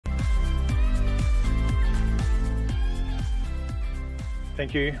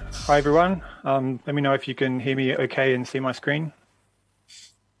Thank you. Hi, everyone. Let me know if you can hear me okay and see my screen.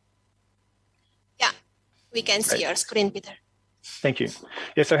 Yeah, we can see your screen, Peter. Thank you.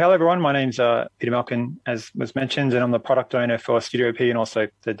 Yeah, so hello, everyone. My name's Peter Malkin, as was mentioned, and I'm the product owner for Studio P and also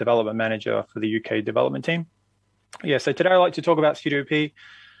the development manager for the UK development team. Yeah, so today I'd like to talk about Studio P,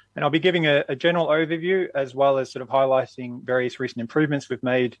 and I'll be giving a general overview as well as sort of highlighting various recent improvements we've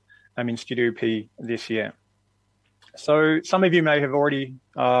made in Studio P this year. So some of you may have already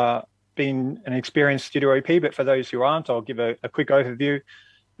been an experienced Studio P, but for those who aren't, I'll give a quick overview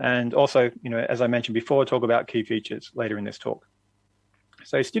and also, as I mentioned before, talk about key features later in this talk.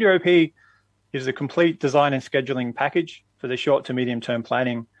 So Studio P is a complete design and scheduling package for the short to medium term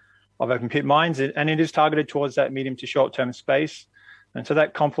planning of open pit mines, and it is targeted towards that medium to short term space. And so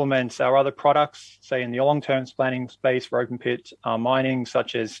that complements our other products, say in the long term planning space for open pit mining,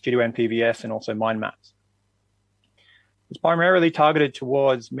 such as Studio NPVS and also Mine Maps. It's primarily targeted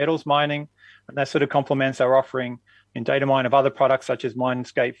towards metals mining, and that sort of complements our offering in Datamine of other products such as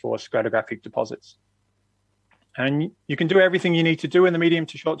Minescape for stratigraphic deposits. And you can do everything you need to do in the medium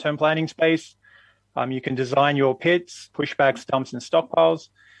to short-term planning space. You can design your pits, pushbacks, dumps, and stockpiles.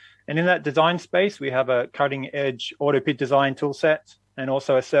 And in that design space, we have a cutting-edge auto pit design tool set and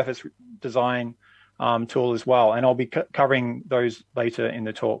also a surface design tool as well. And I'll be covering those later in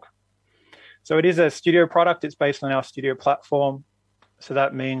the talk. So it is a Studio product. It's based on our Studio platform. So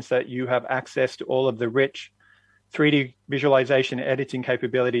that means that you have access to all of the rich 3D visualization editing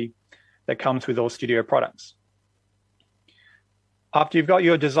capability that comes with all Studio products. After you've got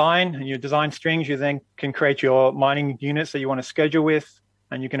your design and your design strings, you then can create your mining units that you want to schedule with,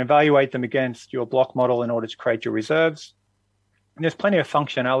 and you can evaluate them against your block model in order to create your reserves. And there's plenty of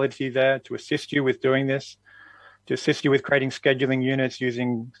functionality there to assist you with doing this, to assist you with creating scheduling units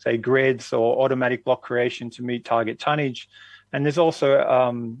using, say, grids or automatic block creation to meet target tonnage. And there's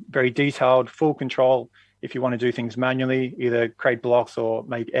also very detailed full control if you want to do things manually, either create blocks or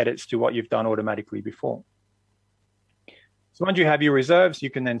make edits to what you've done automatically before. So once you have your reserves, you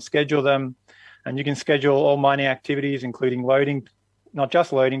can then schedule them, and you can schedule all mining activities, including loading, not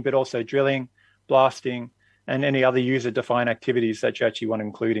just loading, but also drilling, blasting, and any other user-defined activities that you actually want to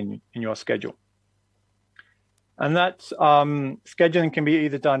include in your schedule. And that scheduling can be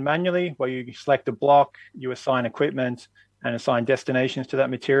either done manually, where you select a block, you assign equipment, and assign destinations to that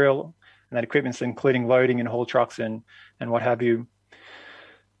material, and that equipment's including loading and haul trucks and what have you.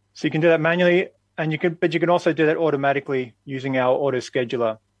 So you can do that manually. But you can also do that automatically using our auto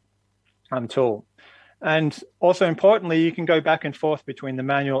scheduler tool. And also importantly, you can go back and forth between the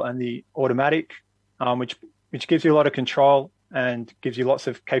manual and the automatic, which gives you a lot of control and gives you lots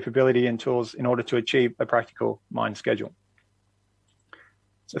of capability and tools in order to achieve a practical mine schedule.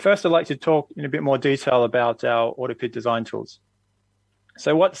 So first, I'd like to talk in a bit more detail about our auto pit design tools.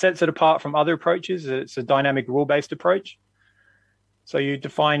 So what sets it apart from other approaches is it's a dynamic rule-based approach. So you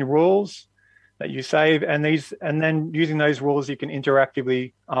define rules that you save, and then using those rules, you can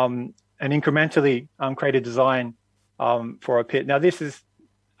interactively and incrementally create a design for a pit. Now, this is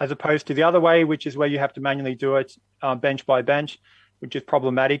as opposed to the other way, which is where you have to manually do it bench by bench, which is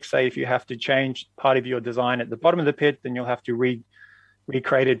problematic. Say if you have to change part of your design at the bottom of the pit, then you'll have to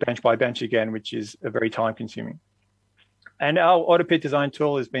recreate it bench by bench again, which is very time consuming. And our auto pit design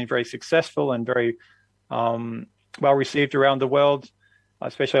tool has been very successful and very well received around the world,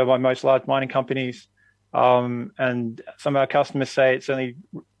 especially by most large mining companies. And some of our customers say it's only,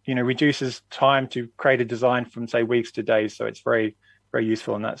 reduces time to create a design from, say, weeks to days. So it's very, very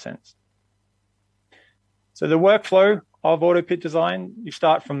useful in that sense. So the workflow of auto pit design, you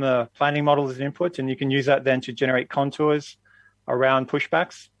start from the planning model as an input, and you can use that then to generate contours around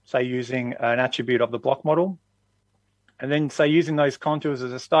pushbacks, say using an attribute of the block model. And then say using those contours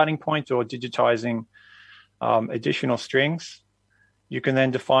as a starting point or digitizing additional strings. You can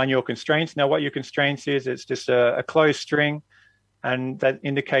then define your constraints. Now, what your constraints is, it's just a closed string, and that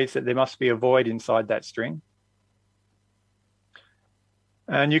indicates that there must be a void inside that string.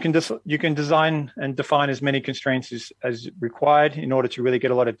 And you can design and define as many constraints as required in order to really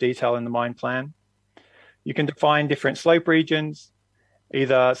get a lot of detail in the mine plan. You can define different slope regions,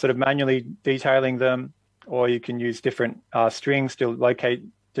 either sort of manually detailing them, or you can use different strings to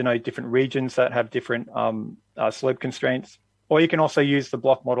denote different regions that have different slope constraints. Or you can also use the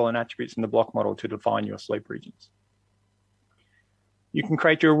block model and attributes in the block model to define your slope regions. You can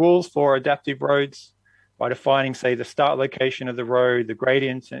create your rules for adaptive roads by defining, say, the start location of the road, the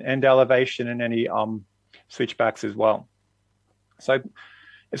gradient and end elevation, and any switchbacks as well. So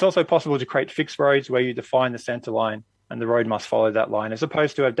it's also possible to create fixed roads where you define the center line and the road must follow that line, as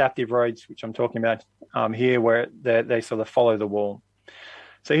opposed to adaptive roads, which I'm talking about here, where they sort of follow the wall.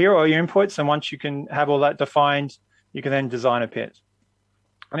 So here are all your inputs, and once you can have all that defined, you can then design a pit.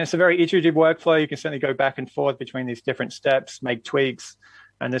 And it's a very iterative workflow. You can certainly go back and forth between these different steps, make tweaks,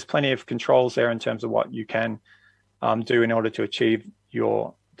 and there's plenty of controls there in terms of what you can do in order to achieve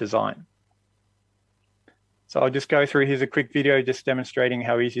your design. So I'll just go through, here's a quick video just demonstrating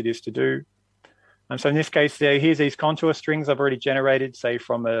how easy it is to do. So in this case there, here's these contour strings I've already generated, say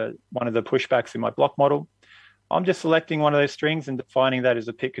from one of the pushbacks in my block model. I'm just selecting one of those strings and defining that as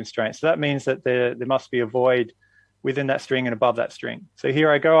a pit constraint. So that means that there must be a void within that string and above that string. So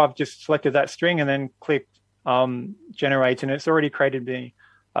here I go, I've just selected that string and then clicked generate, and it's already created the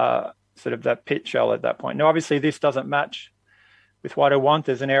sort of that pit shell at that point. Now, obviously this doesn't match with what I want.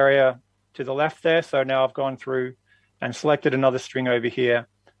 There's an area to the left there. So now I've gone through and selected another string over here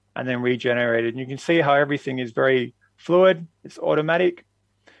and then regenerated. And you can see how everything is very fluid. It's automatic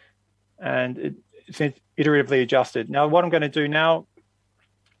and it's iteratively adjusted. Now, what I'm going to do now,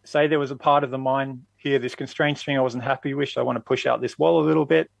 say there was a part of the mine here, this constraint string I wasn't happy with. I want to push out this wall a little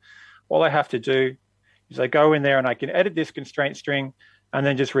bit. All I have to do is I go in there and I can edit this constraint string and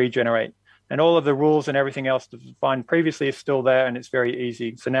then just regenerate. And all of the rules and everything else defined previously is still there, and it's very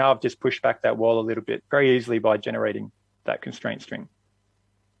easy. So now I've just pushed back that wall a little bit very easily by generating that constraint string.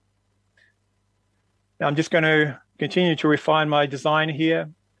 Now I'm just going to continue to refine my design here.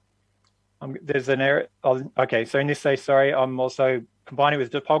 There's an error. Okay, so in this case, sorry, I'm also combining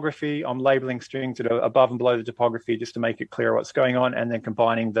with topography. I'm labeling strings that are above and below the topography just to make it clear what's going on, and then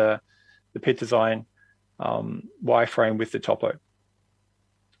combining the pit design wireframe with the topo.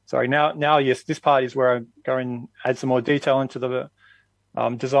 Sorry, now, yes, this part is where I go and add some more detail into the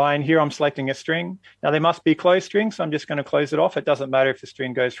design. Here I'm selecting a string. Now, they must be closed strings, so I'm just going to close it off. It doesn't matter if the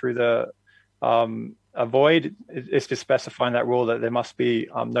string goes through a void. It's just specifying that rule that there must be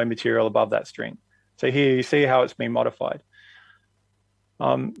no material above that string. So here you see how it's been modified.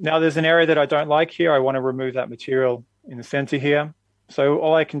 Now, there's an area that I don't like here. I want to remove that material in the center here. So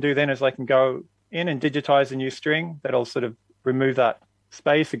all I can do then is I can go in and digitize a new string that'll sort of remove that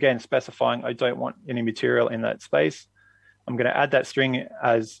space, again specifying I don't want any material in that space. I'm going to add that string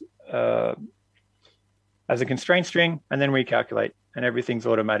as a constraint string and then recalculate, and everything's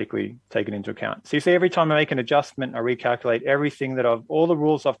automatically taken into account. So you see, every time I make an adjustment, I recalculate everything that all the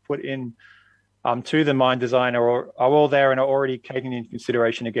rules I've put in to the mine design are all there and are already taken into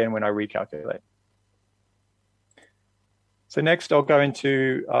consideration again when I recalculate. So next I'll go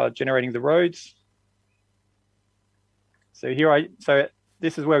into generating the roads. So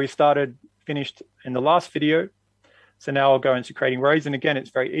this is where we finished in the last video. So now I'll go into creating roads. And again,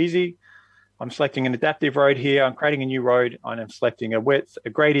 it's very easy. I'm selecting an adaptive road here. I'm creating a new road and I'm selecting a width, a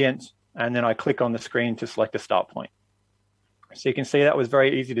gradient, and then I click on the screen to select a start point. So you can see that was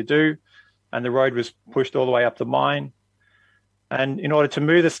very easy to do. And the road was pushed all the way up the mine. And in order to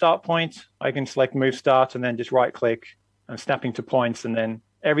move the start point, I can select move start and then just right click and snapping to points, and then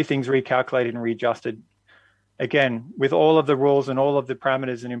everything's recalculated and readjusted. Again, with all of the rules and all of the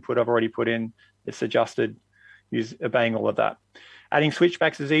parameters and input I've already put in, it's adjusted, obeying all of that. Adding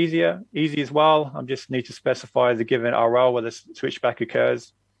switchbacks is easy as well. I just need to specify the given RL where the switchback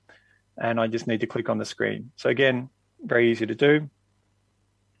occurs, and I just need to click on the screen. So again, very easy to do.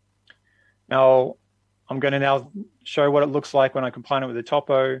 Now, I'm going to now show what it looks like when I combine it with the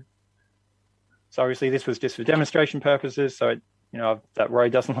topo. So obviously this was just for demonstration purposes, so that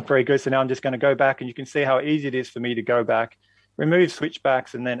road doesn't look very good. So now I'm just going to go back, and you can see how easy it is for me to go back, remove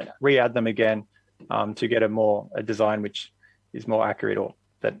switchbacks, and then re-add them again to get a design which is more accurate or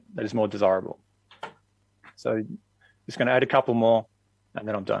that is more desirable. So just going to add a couple more, and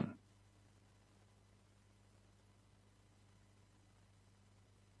then I'm done.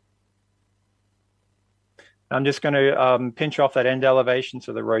 I'm just going to pinch off that end elevation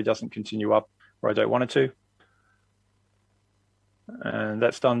so the road doesn't continue up where I don't want it to. And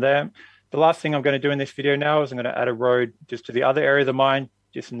that's done there. The last thing I'm going to do in this video now is I'm going to add a road just to the other area of the mine,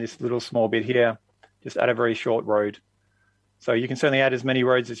 just in this little small bit here, just add a very short road. So you can certainly add as many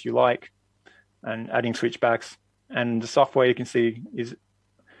roads as you like, and adding switchbacks. And the software, you can see, is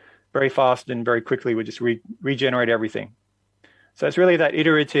very fast and very quickly would just regenerate everything. So it's really that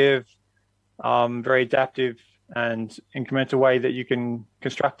iterative, very adaptive and incremental way that you can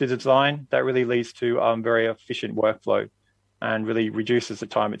construct a design that really leads to very efficient workflow and really reduces the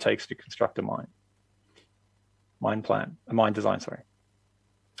time it takes to construct a mine design, sorry.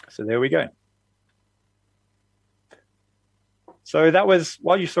 So there we go. So that was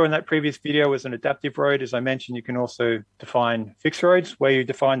what you saw in that previous video was an adaptive road. As I mentioned, you can also define fixed roads where you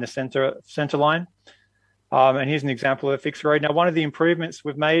define the center line. And here's an example of a fixed road. Now, one of the improvements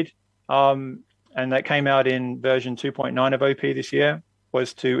we've made, and that came out in version 2.9 of OP this year,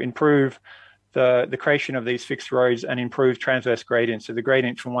 was to improve the creation of these fixed roads and improve transverse gradients, so the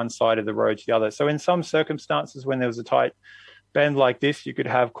gradient from one side of the road to the other. So in some circumstances, when there was a tight bend like this, you could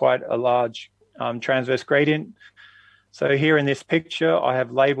have quite a large transverse gradient. So here in this picture, I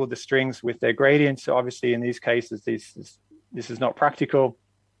have labeled the strings with their gradients. So obviously in these cases, this is not practical.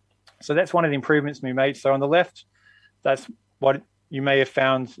 So that's one of the improvements we made. So on the left, that's what you may have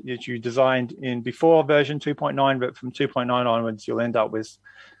found that you designed in before version 2.9, but from 2.9 onwards, you'll end up with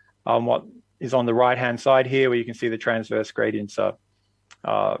what is on the right-hand side here, where you can see the transverse gradients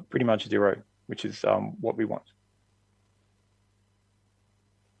are pretty much zero, which is what we want.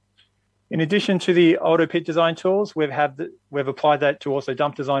 In addition to the auto pit design tools, we've applied that to also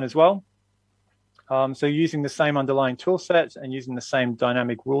dump design as well. So using the same underlying tool set and using the same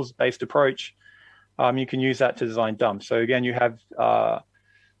dynamic rules-based approach, you can use that to design dumps. So again, you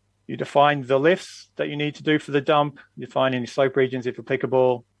define the lifts that you need to do for the dump, you define any slope regions if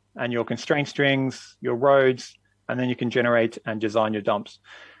applicable, and your constraint strings, your roads, and then you can generate and design your dumps.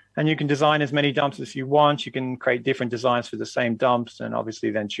 And you can design as many dumps as you want. You can create different designs for the same dumps and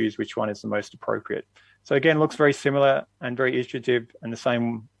obviously then choose which one is the most appropriate. So again, looks very similar and very iterative and the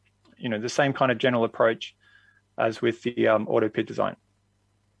same kind of general approach as with the auto pit design.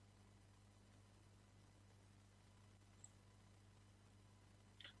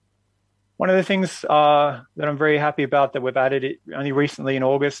 One of the things that I'm very happy about that we've added it only recently in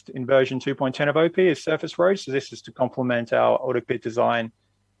August in version 2.10 of OP is surface roads. So this is to complement our auto pit design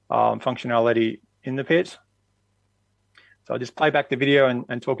functionality in the pit. So I'll just play back the video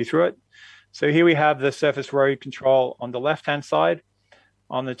and talk you through it. So here we have the surface road control on the left-hand side.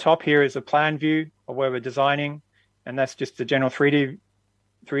 On the top here is a plan view of where we're designing, and that's just the general 3D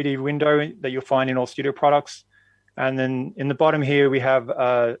window that you'll find in all studio products. And then in the bottom here, we have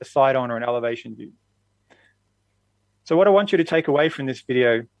a side-on or an elevation view. So what I want you to take away from this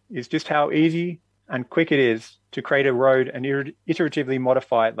video is just how easy and quick it is to create a road and iteratively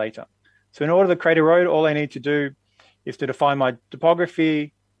modify it later. So in order to create a road, all I need to do is to define my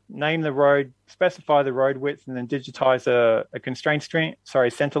topography, name the road, specify the road width, and then digitize a constraint string,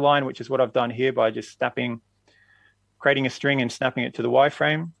 center line, which is what I've done here by just creating a string and snapping it to the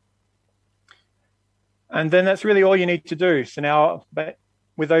Y-frame. And then that's really all you need to do. So now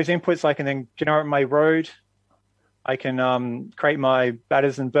with those inputs, I can then generate my road. I can create my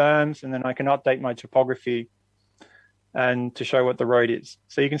batters and berms, and then I can update my topography and to show what the road is.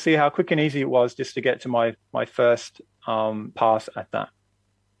 So you can see how quick and easy it was just to get to my first pass at that.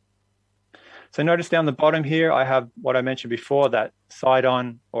 So notice down the bottom here, I have what I mentioned before, that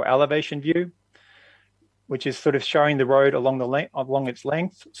side-on or elevation view, which is sort of showing the road along its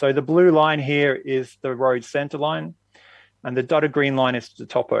length. So the blue line here is the road center line, and the dotted green line is the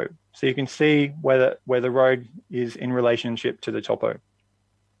topo. So you can see where the road is in relationship to the topo.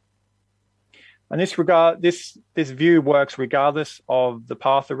 And this view works regardless of the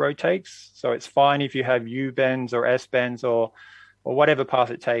path the road takes. So it's fine if you have U bends or S bends or whatever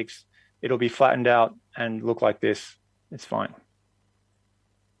path it takes, it'll be flattened out and look like this. It's fine.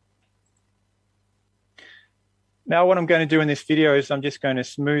 Now what I'm going to do in this video is I'm just going to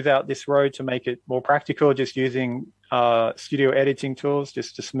smooth out this road to make it more practical, just using studio editing tools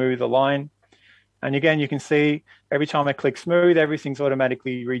just to smooth the line. And again, you can see every time I click smooth, everything's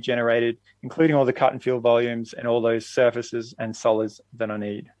automatically regenerated, including all the cut and fill volumes and all those surfaces and solids that I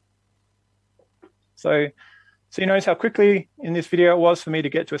need. So you notice how quickly in this video it was for me to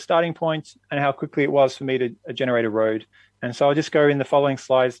get to a starting point and how quickly it was for me to generate a road. And so I'll just go in the following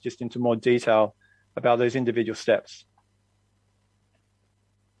slides just into more detail about those individual steps.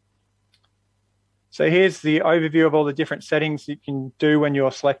 So here's the overview of all the different settings you can do when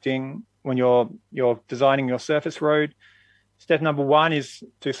you're designing your surface road. Step number 1 is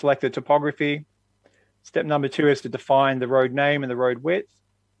to select the topography. Step number 2 is to define the road name and the road width.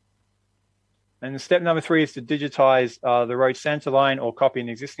 And step number 3 is to digitize the road center line or copy an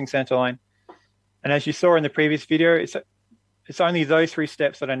existing center line. And as you saw in the previous video, it's only those 3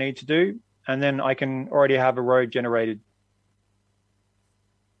 steps that I need to do, and then I can already have a road generated.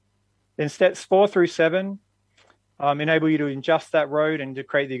 Then steps 4 through 7 enable you to adjust that road and to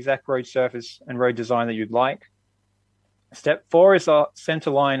create the exact road surface and road design that you'd like. Step 4 is a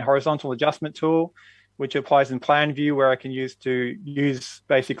center line horizontal adjustment tool, which applies in plan view, where I can use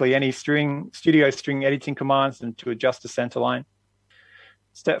basically any studio string editing commands and to adjust the center line.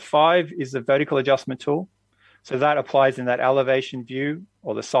 Step 5 is the vertical adjustment tool. So that applies in that elevation view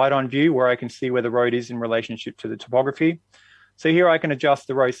or the side-on view, where I can see where the road is in relationship to the topography. So here I can adjust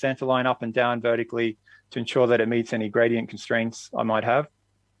the road center line up and down vertically to ensure that it meets any gradient constraints I might have.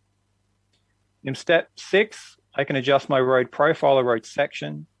 In step 6 I can adjust my road profile or road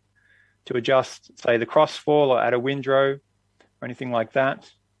section to adjust, say, the crossfall or add a windrow or anything like that.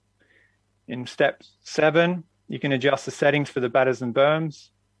 In step 7, you can adjust the settings for the batters and berms.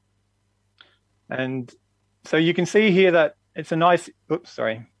 And so you can see here that it's a nice, it's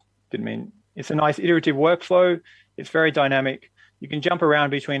a nice iterative workflow. It's very dynamic. You can jump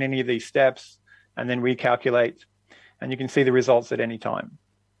around between any of these steps and then recalculate, and you can see the results at any time.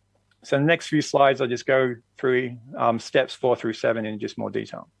 So in the next few slides, I'll just go through steps 4 through 7 in just more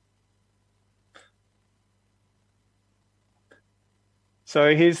detail.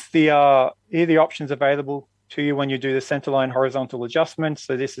 So here are the options available to you when you do the centerline horizontal adjustment.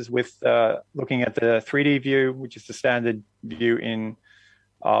 So this is with looking at the 3D view, which is the standard view in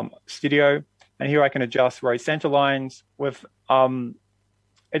Studio. And here I can adjust row center lines with, and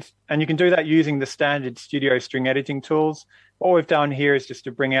you can do that using the standard Studio string editing tools. What we've done here is just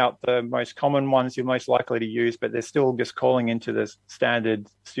to bring out the most common ones you're most likely to use, but they're still just calling into the standard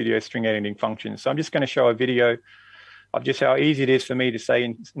Studio string editing functions. So I'm just going to show a video of just how easy it is for me to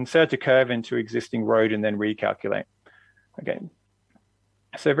say, insert a curve into existing road and then recalculate. Okay,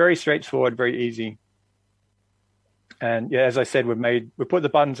 so very straightforward, very easy. And yeah, as I said, we put the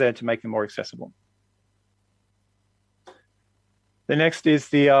buttons there to make them more accessible. The next is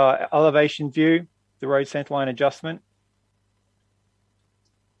the elevation view, the road centerline adjustment.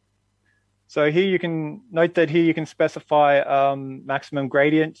 So here you can note that here you can specify maximum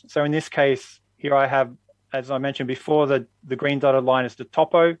gradient. So in this case, here I have, as I mentioned before, the green dotted line is the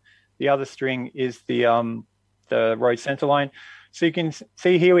topo. The other string is the road center line. So you can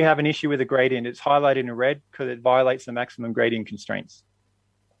see here we have an issue with the gradient. It's highlighted in red because it violates the maximum gradient constraints.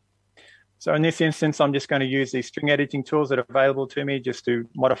 So in this instance, I'm just going to use these string editing tools that are available to me just to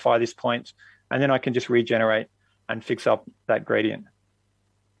modify this point, and then I can just regenerate and fix up that gradient.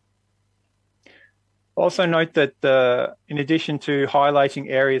 Also note that in addition to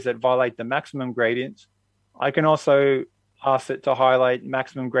highlighting areas that violate the maximum gradient, I can also ask it to highlight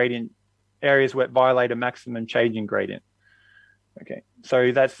maximum gradient areas that violate a maximum changing gradient. Okay,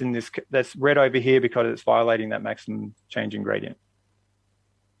 so that's red over here because it's violating that maximum changing gradient.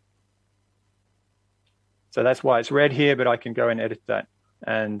 So that's why it's red here, but I can go and edit that.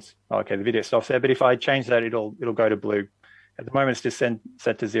 And okay, the video stops there. But if I change that, it'll go to blue. At the moment, it's just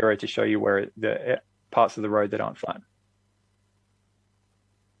set to 0 to show you where the parts of the road that aren't flat.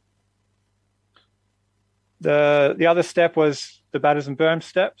 The other step was the batters and berm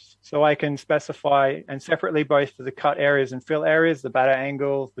steps. So I can specify and separately both for the cut areas and fill areas, the batter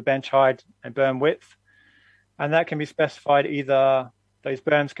angle, the bench height, and berm width. And that can be specified either, those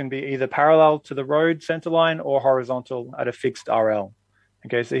berms can be either parallel to the road center line or horizontal at a fixed RL.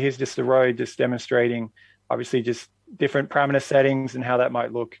 Okay, so here's just the road just demonstrating obviously just different parameter settings and how that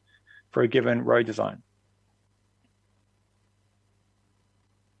might look for a given road design.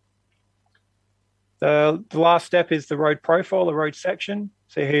 The last step is the road profile, the road section.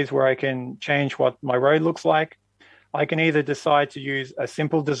 So here's where I can change what my road looks like. I can either decide to use a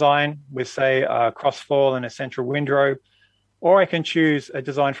simple design with, say, a crossfall and a central windrow, or I can choose a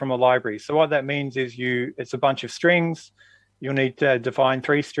design from a library. So what that means is it's a bunch of strings. You'll need to define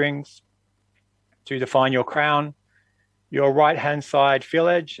 3 strings to define your crown, your right-hand side fill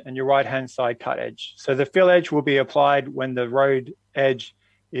edge, and your right-hand side cut edge. So the fill edge will be applied when the road edge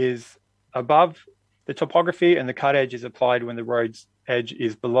is above the topography, and the cut edge is applied when the road's edge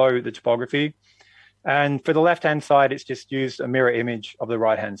is below the topography. And for the left-hand side, it's just used a mirror image of the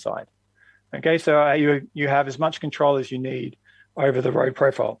right-hand side. Okay, so you have as much control as you need over the road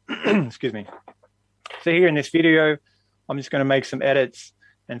profile. Excuse me. So here in this video, I'm just going to make some edits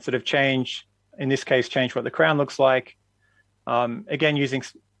and sort of change, in this case, change what the crown looks like. Again, using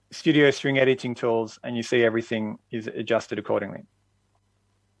Studio string editing tools, and you see everything is adjusted accordingly.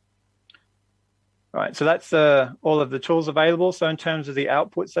 All right, so that's all of the tools available. So in terms of the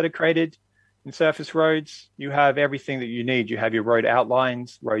outputs that are created in surface roads, you have everything that you need. You have your road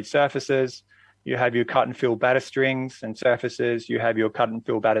outlines, road surfaces, you have your cut and fill batter strings and surfaces, you have your cut and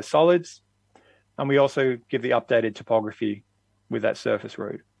fill batter solids, and we also give the updated topography with that surface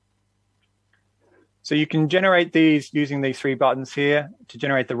road. So you can generate these using these 3 buttons here to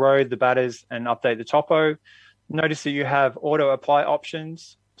generate the road, the batters, and update the topo. Notice that you have auto apply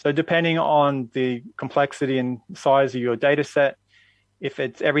options. So depending on the complexity and size of your data set, if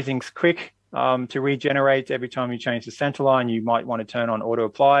everything's quick to regenerate every time you change the center line, you might want to turn on auto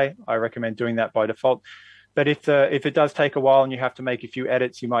apply. I recommend doing that by default. But if it does take a while and you have to make a few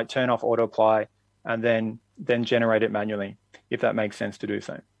edits, you might turn off auto apply and then generate it manually, if that makes sense to do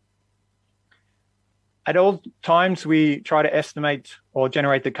so. At all times, we try to estimate or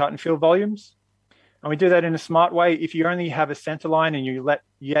generate the cut and fill volumes. And we do that in a smart way. If you only have a center line and you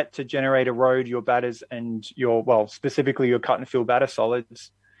yet to generate a road, your batters and specifically your cut and fill batter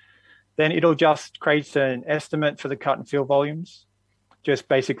solids, then it'll just create an estimate for the cut and fill volumes, just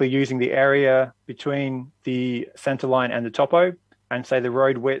basically using the area between the center line and the topo and say the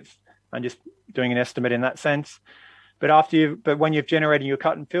road width and just doing an estimate in that sense. But when you've generated your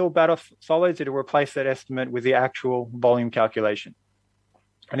cut and fill batter solids, it'll replace that estimate with the actual volume calculation.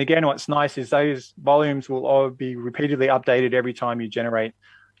 And again, what's nice is those volumes will all be repeatedly updated every time you generate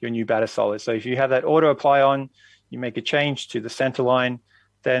your new batter solids. So if you have that auto apply on, you make a change to the center line,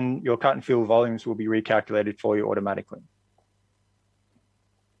 then your cut and fill volumes will be recalculated for you automatically.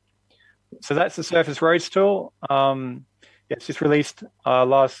 So that's the Surface Roads tool. It's just released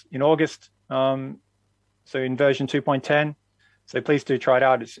in August. So in version 2.10. So please do try it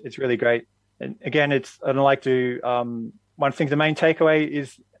out. It's really great. And again, one thing, the main takeaway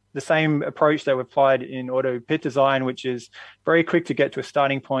is the same approach that we applied in auto pit design, which is very quick to get to a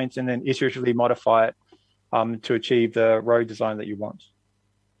starting point and then iteratively modify it to achieve the road design that you want.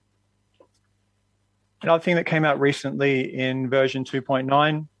 Another thing that came out recently in version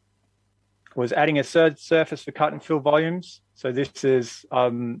 2.9 was adding a third surface for cut and fill volumes. So this is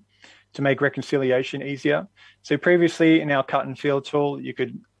to make reconciliation easier. So previously in our cut and fill tool, you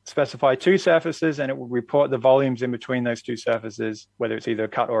could specify two surfaces and it will report the volumes in between those two surfaces, whether it's either a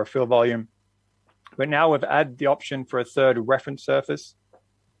cut or a fill volume. But now we've added the option for a third reference surface.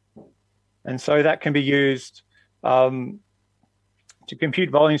 And so that can be used to compute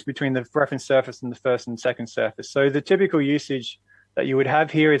volumes between the reference surface and the first and second surface. So the typical usage that you would have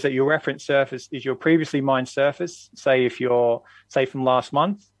here is that your reference surface is your previously mined surface, say from last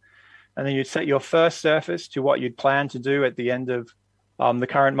month, and then you'd set your first surface to what you'd plan to do at the end of the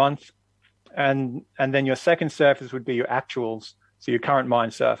current month. And then your second surface would be your actuals, so your current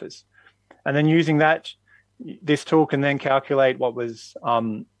mine surface. And then using that, this tool can then calculate what was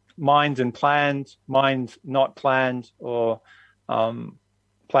mined and planned, mined not planned, or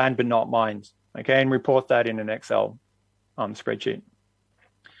planned but not mined, okay, and report that in an Excel spreadsheet.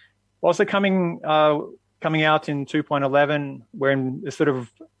 Also coming out in 2.11, we're in sort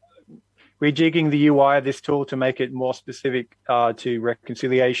of rejigging the UI of this tool to make it more specific to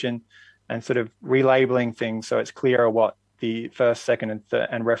reconciliation and sort of relabeling things so it's clearer what the first, second,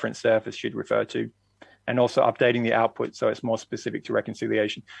 and reference surface should refer to, and also updating the output so it's more specific to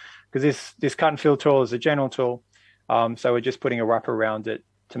reconciliation. Because this cut and fill tool is a general tool, so we're just putting a wrapper around it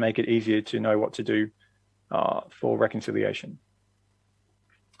to make it easier to know what to do for reconciliation.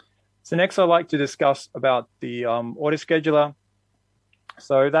 So next I'd like to discuss about the auto scheduler.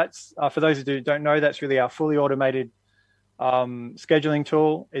 So that's, for those who don't know, that's really our fully automated scheduling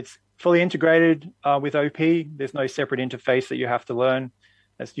tool. It's fully integrated with OP. There's no separate interface that you have to learn.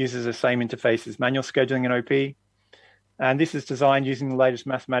 It uses the same interface as manual scheduling in OP. And this is designed using the latest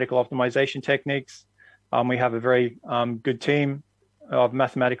mathematical optimization techniques. We have a very good team of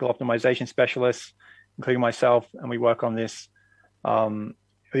mathematical optimization specialists, including myself, and we work on this,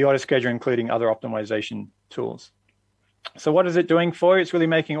 the auto scheduler, including other optimization tools. So what is it doing for you? It's really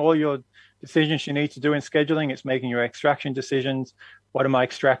making all your decisions you need to do in scheduling. It's making your extraction decisions. What am I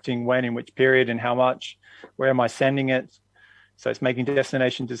extracting, when, in which period, and how much? Where am I sending it? So it's making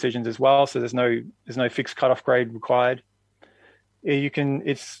destination decisions as well. So there's no fixed cutoff grade required.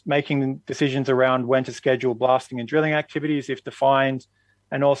 It's making decisions around when to schedule blasting and drilling activities if defined,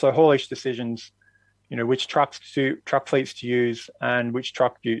 and also haulage decisions. Which truck fleets to use and which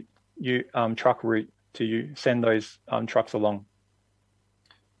truck route to send those trucks along.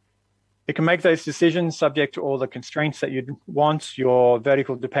 It can make those decisions subject to all the constraints that you'd want, your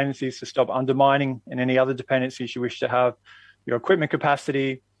vertical dependencies to stop undermining, and any other dependencies you wish to have, your equipment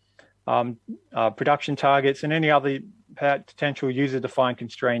capacity, production targets, and any other potential user-defined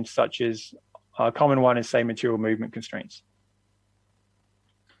constraints, such as a common one is, say, material movement constraints.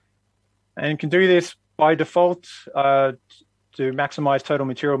 And can do this by default to maximize total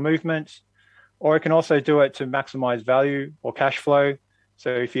material movement, or it can also do it to maximize value or cash flow.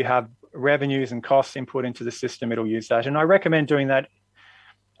 So if you have revenues and costs input into the system, it'll use that. And I recommend doing that,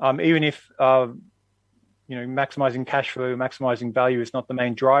 even if maximizing cash flow, maximizing value is not the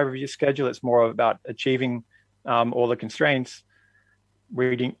main driver of your schedule. It's more about achieving all the constraints,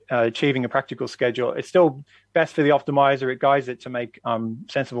 achieving a practical schedule. It's still best for the optimizer. It guides it to make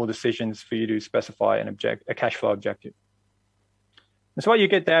sensible decisions for you to specify a cash flow objective. And so what you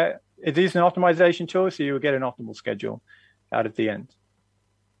get there, it is an optimization tool, so you will get an optimal schedule out at the end.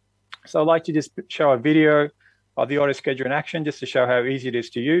 So I'd like to just show a video of the auto scheduler in action, just to show how easy it is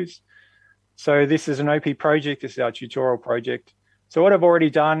to use. So this is an OP project. This is our tutorial project. So what I've already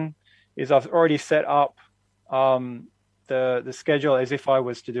done is I've already set up the schedule as if I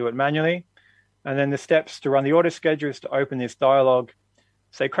was to do it manually. And then the steps to run the auto schedule is to open this dialog,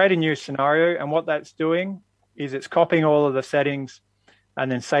 say create a new scenario. And what that's doing is it's copying all of the settings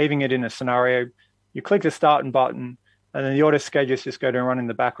and then saving it in a scenario. You click the start button, and then the auto schedule is just going to run in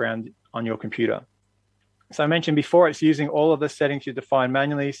the background on your computer. So I mentioned before, it's using all of the settings you define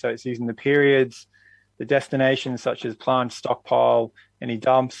manually. So it's using the periods, the destinations such as plant, stockpile, any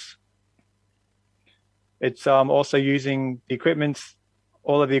dumps. It's also using the equipment,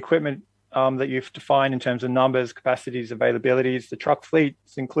 all of the equipment that you've defined in terms of numbers, capacities, availabilities, the truck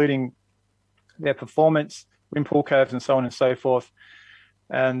fleets, including their performance, wind pull curves, and so on and so forth.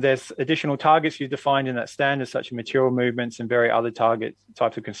 And there's additional targets you defined in that standard, such as material movements and various other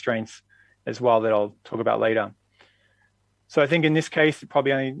types of constraints as well that I'll talk about later. So I think in this case, it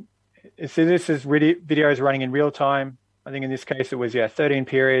probably only, so this is videos running in real time. I think in this case, it was, 13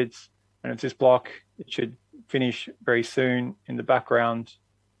 periods, and it's this block. It should finish very soon in the background.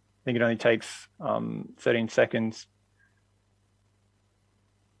 I think it only takes 13 seconds.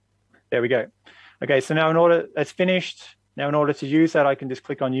 There we go. Okay, so now that's finished. Now in order to use that, I can just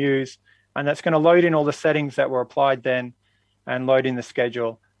click on use, and that's going to load in all the settings that were applied then and load in the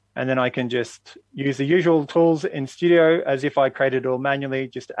schedule. And then I can just use the usual tools in Studio as if I created it all manually,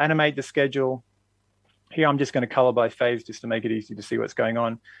 just to animate the schedule. Here, I'm just going to color by phase just to make it easy to see what's going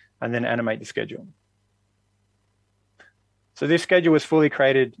on, and then animate the schedule. So this schedule was fully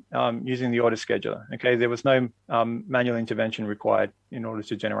created using the auto scheduler. Okay, there was no manual intervention required in order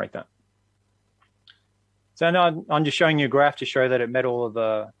to generate that. So now I'm just showing you a graph to show that it met all of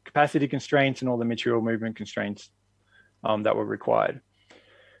the capacity constraints and all the material movement constraints that were required.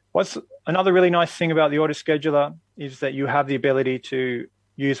 What's another really nice thing about the auto scheduler is that you have the ability to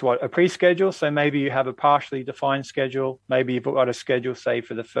use a pre-schedule. So maybe you have a partially defined schedule. Maybe you've got a schedule, say,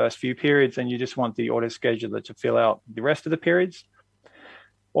 for the first few periods, and you just want the auto scheduler to fill out the rest of the periods.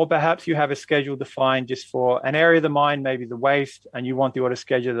 Or perhaps you have a schedule defined just for an area of the mine, maybe the waste, and you want the auto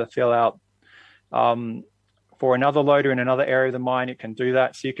scheduler to fill out for another loader in another area of the mine. It can do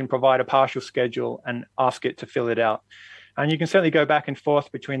that. So you can provide a partial schedule and ask it to fill it out. And you can certainly go back and forth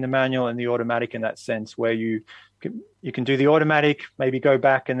between the manual and the automatic in that sense, where you can do the automatic, maybe go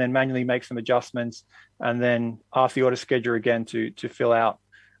back and then manually make some adjustments, and then ask the auto scheduler again to fill out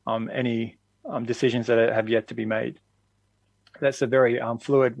any decisions that have yet to be made. That's a very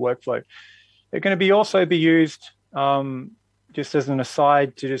fluid workflow. They're going to also be used just as an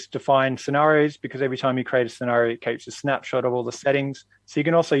aside to just define scenarios, because every time you create a scenario, it keeps a snapshot of all the settings. So you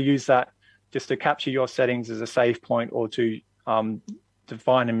can also use that just to capture your settings as a save point, or to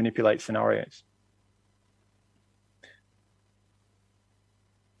define and manipulate scenarios.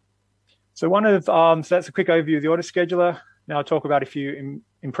 So so that's a quick overview of the auto scheduler. Now I'll talk about a few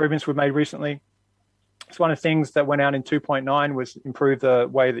improvements we've made recently. So one of the things that went out in 2.9 was improve the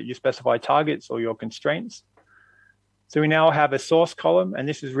way that you specify targets or your constraints. So we now have a source column, and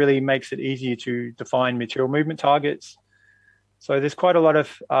this really makes it easier to define material movement targets. So there's quite a lot of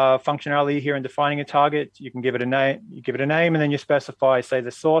functionality here in defining a target. You can give it a name, and then you specify, say,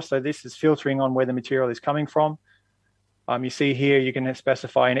 the source. So this is filtering on where the material is coming from. You see here, you can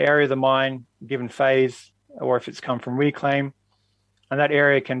specify an area of the mine, given phase, or if it's come from reclaim. And that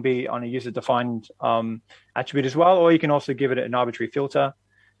area can be on a user-defined attribute as well, or you can also give it an arbitrary filter.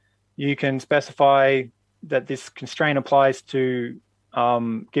 You can specify that this constraint applies to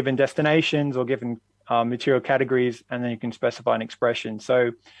given destinations or given material categories, and then you can specify an expression.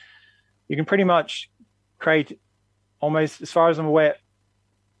 So you can pretty much create, almost, as far as I'm aware,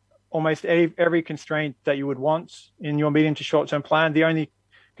 almost every constraint that you would want in your medium to short-term plan. The only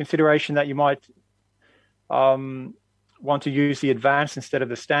consideration that you might want to use the advanced instead of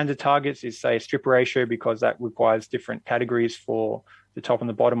the standard targets is, say, a strip ratio, because that requires different categories for the top and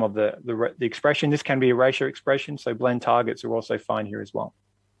the bottom of the expression. This can be a ratio expression, so blend targets are also fine here as well.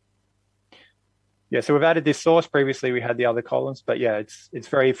 Yeah, so we've added this source. Previously, we had the other columns, but yeah, it's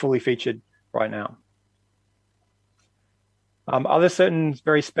very fully featured right now. Other certain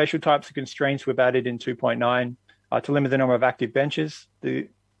very special types of constraints we've added in 2.9 to limit the number of active benches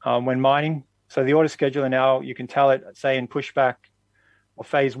when mining. So the auto scheduler now, you can tell it, say in pushback or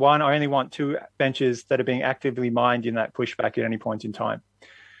phase one, I only want 2 benches that are being actively mined in that pushback at any point in time.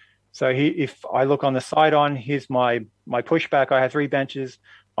 So if I look on the side on, here's my pushback, I have 3 benches.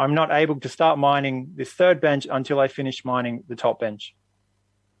 I'm not able to start mining this 3rd bench until I finish mining the top bench.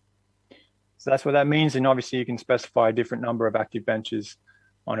 So that's what that means. And obviously you can specify a different number of active benches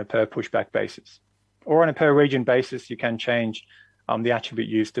on a per pushback basis, or on a per region basis. You can change the attribute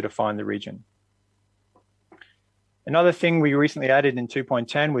used to define the region. Another thing we recently added in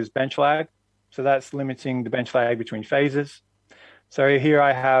 2.10 was bench lag. So that's limiting the bench lag between phases. So here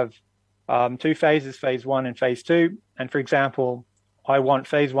I have two phases, phase 1 and phase 2. And for example, I want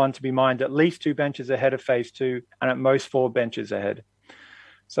phase 1 to be mined at least 2 benches ahead of phase 2 and at most 4 benches ahead.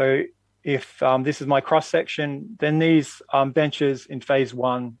 So if this is my cross section, then these benches in phase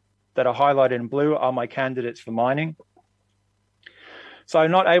 1 that are highlighted in blue are my candidates for mining. So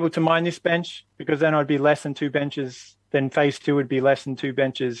I'm not able to mine this bench because then I'd be less than 2 benches. Then phase 2 would be less than 2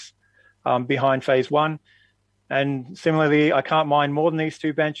 benches behind phase 1. And similarly, I can't mine more than these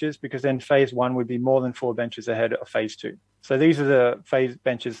 2 benches because then phase 1 would be more than 4 benches ahead of phase 2. So these are the phase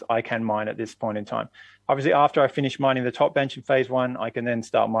benches I can mine at this point in time. Obviously, after I finish mining the top bench in phase 1, I can then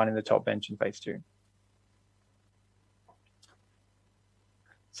start mining the top bench in phase 2.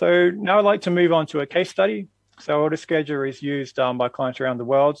 So now I'd like to move on to a case study. So Autoscheduler is used by clients around the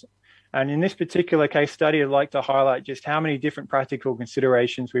world. And in this particular case study, I'd like to highlight just how many different practical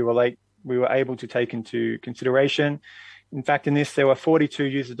considerations we were able to take into consideration. In fact, in this, there were 42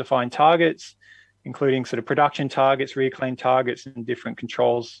 user-defined targets, including sort of production targets, reclaim targets, and different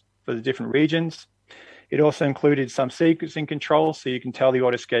controls for the different regions. It also included some sequencing controls, so you can tell the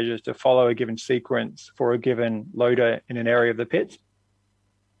autoschedulers to follow a given sequence for a given loader in an area of the pit.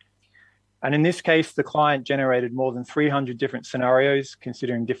 And in this case, the client generated more than 300 different scenarios,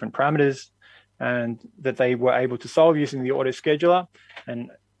 considering different parameters, and that they were able to solve using the autoscheduler. And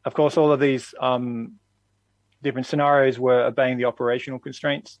of course, all of these different scenarios were obeying the operational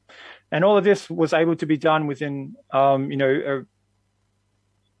constraints. And all of this was able to be done within a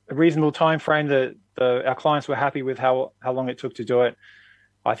reasonable time frame that our clients were happy with how long it took to do it.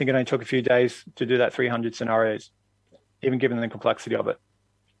 I think it only took a few days to do that 300 scenarios, even given the complexity of it.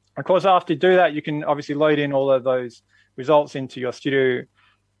 Of course, after you do that, you can obviously load in all of those results into your Studio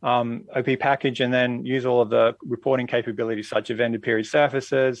OP package and then use all of the reporting capabilities such as vendor period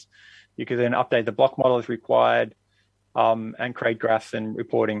surfaces. You can then update the block model as required and create graphs and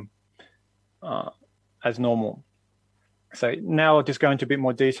reporting as normal. So now I'll just go into a bit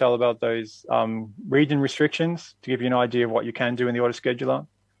more detail about those region restrictions to give you an idea of what you can do in the autoscheduler.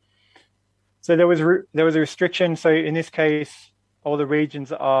 So there was a restriction. So in this case, all the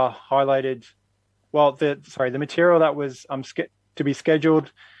regions are highlighted. Well, the material that was to be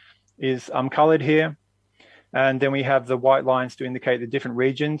scheduled is colored here. And then we have the white lines to indicate the different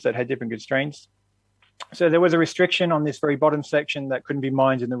regions that had different constraints. So there was a restriction on this very bottom section that couldn't be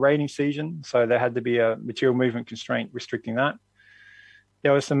mined in the rainy season. So there had to be a material movement constraint restricting that.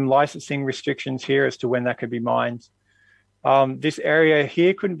 There were some licensing restrictions here as to when that could be mined. This area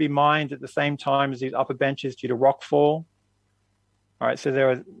here couldn't be mined at the same time as these upper benches due to rockfall. All right, so there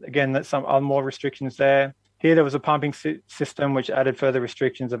are, again, some more restrictions there. Here there was a pumping system which added further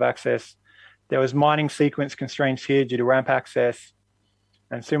restrictions of access. There was mining sequence constraints here due to ramp access.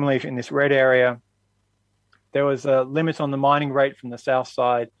 And similarly, in this red area, there was a limit on the mining rate from the south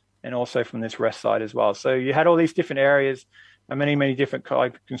side and also from this west side as well. So you had all these different areas and many different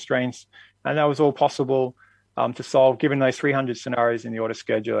type of constraints. And that was all possible to solve given those 300 scenarios in the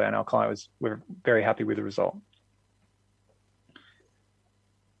autoscheduler, and our client were very happy with the result.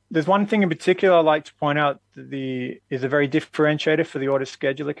 There's one thing in particular I'd like to point out that is a very differentiator for the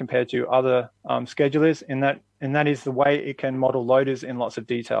autoscheduler compared to other schedulers, and that is the way it can model loaders in lots of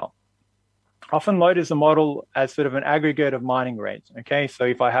detail. Often loaders are modeled as sort of an aggregate of mining rates. Okay, so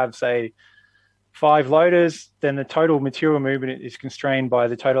if I have, say, 5 loaders, then the total material movement is constrained by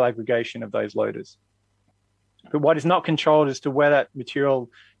the total aggregation of those loaders. But what is not controlled as to where that material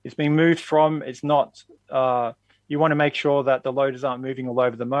is being moved from. It's not. You want to make sure that the loaders aren't moving all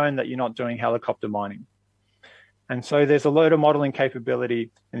over the moan, that you're not doing helicopter mining. And so there's a loader modeling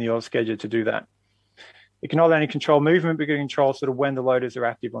capability in the autoscheduler to do that. It can not only control movement, but it can control sort of when the loaders are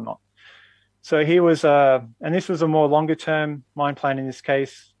active or not. So here was, and this was a more longer term mine plan in this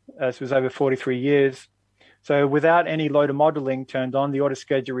case. This was over 43 years. So without any loader modeling turned on, the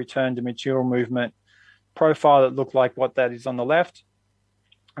autoscheduler returned a material movement profile that looked like what that is on the left.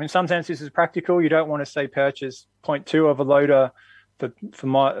 In some sense, this is practical. You don't want to say purchase 0.2 of a loader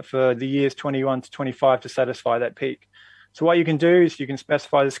for the years 21 to 25 to satisfy that peak. So what you can do is you can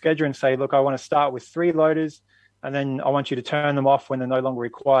specify the scheduler and say, look, I want to start with 3 loaders, and then I want you to turn them off when they're no longer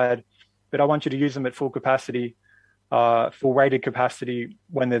required, but I want you to use them at full capacity, full rated capacity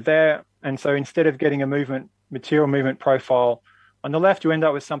when they're there. And so instead of getting a material movement profile on the left, you end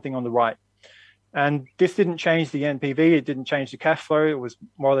up with something on the right. And this didn't change the NPV, it didn't change the cash flow, it was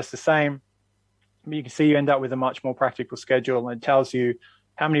more or less the same. But you can see you end up with a much more practical schedule, and it tells you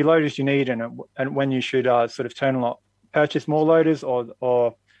how many loaders you need and when you should sort of purchase more loaders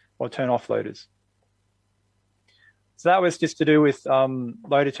or turn off loaders. So that was just to do with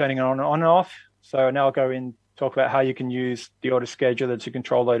loader turning on and off. So now I'll go in, talk about how you can use the auto scheduler to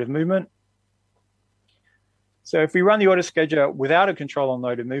control loader movement. So if we run the auto scheduler without a control on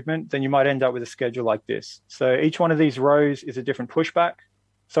loader movement, then you might end up with a schedule like this. So each one of these rows is a different pushback.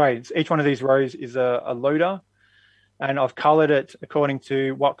 Sorry, each one of these rows is a loader. And I've colored it according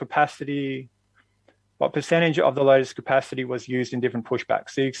to what percentage of the loader's capacity was used in different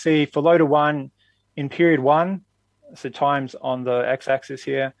pushbacks. So you can see for loader 1, in period 1, so times on the x-axis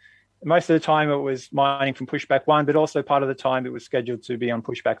here, most of the time it was mining from pushback 1, but also part of the time it was scheduled to be on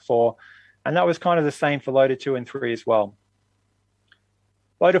pushback 4. And that was kind of the same for loader 2 and 3 as well.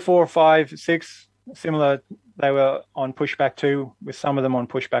 Loader 4, 5, 6, similar, they were on pushback 2, with some of them on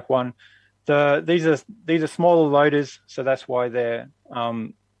pushback 1. These are smaller loaders, so that's why the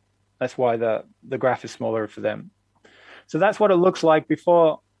graph is smaller for them. So that's what it looks like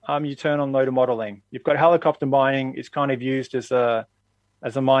before you turn on loader modeling. You've got helicopter mining. It's kind of used as a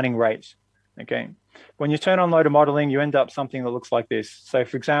mining rate. Okay. When you turn on loader modeling, you end up something that looks like this. So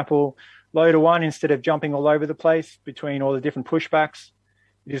for example, loader 1, instead of jumping all over the place between all the different pushbacks,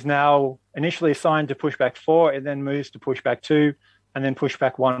 it is now initially assigned to pushback 4. It then moves to pushback 2 and then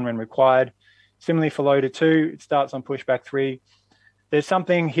pushback 1 when required. Similarly for loader 2, it starts on pushback 3. There's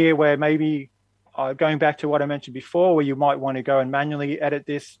something here where maybe going back to what I mentioned before, where you might want to go and manually edit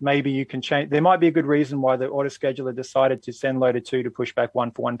this. Maybe you can change. There might be a good reason why the auto scheduler decided to send loader 2 to pushback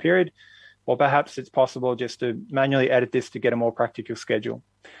 1 for one period, or perhaps it's possible just to manually edit this to get a more practical schedule.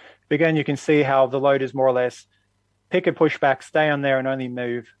 But again, you can see how the loaders more or less pick a pushback, stay on there, and only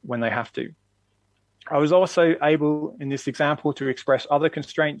move when they have to. I was also able, in this example, to express other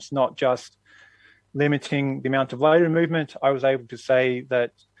constraints, not just limiting the amount of loader movement. I was able to say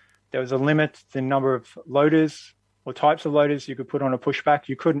that there was a limit to the number of loaders or types of loaders you could put on a pushback.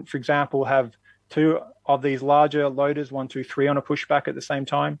 You couldn't, for example, have 2 of these larger loaders, 1, 2, 3 on a pushback at the same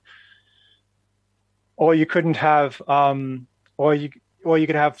time. Or you couldn't have, or you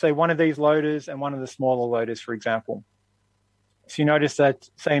could have, say, one of these loaders and one of the smaller loaders, for example. So you notice that,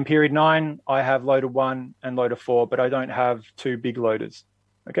 say, in period 9, I have loader 1 and loader 4, but I don't have 2 big loaders.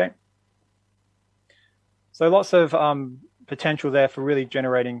 Okay. So lots of potential there for really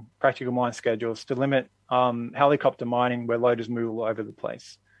generating practical mine schedules to limit helicopter mining where loaders move all over the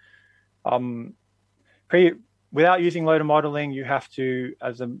place. Without using loader modeling, you have to,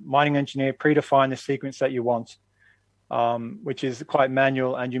 as a mining engineer, predefine the sequence that you want, which is quite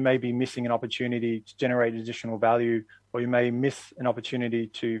manual, and you may be missing an opportunity to generate additional value, or you may miss an opportunity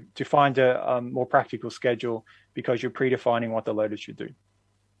to find a more practical schedule because you're predefining what the loader should do.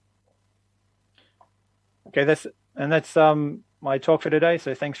 Okay, that's my talk for today.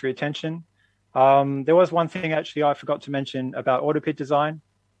 So thanks for your attention. There was one thing actually I forgot to mention about auto pit design.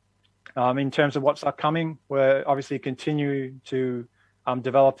 In terms of what's upcoming, we're obviously continue to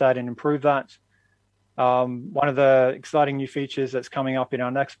develop that and improve that. One of the exciting new features that's coming up in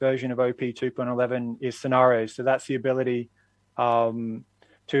our next version of OP 2.11 is scenarios. So that's the ability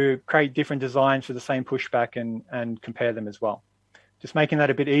to create different designs for the same pushback and compare them as well. Just making that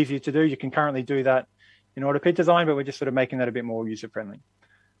a bit easier to do. You can currently do that in auto pit design, but we're just sort of making that a bit more user friendly.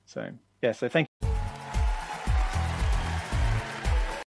 So yeah, so thank you.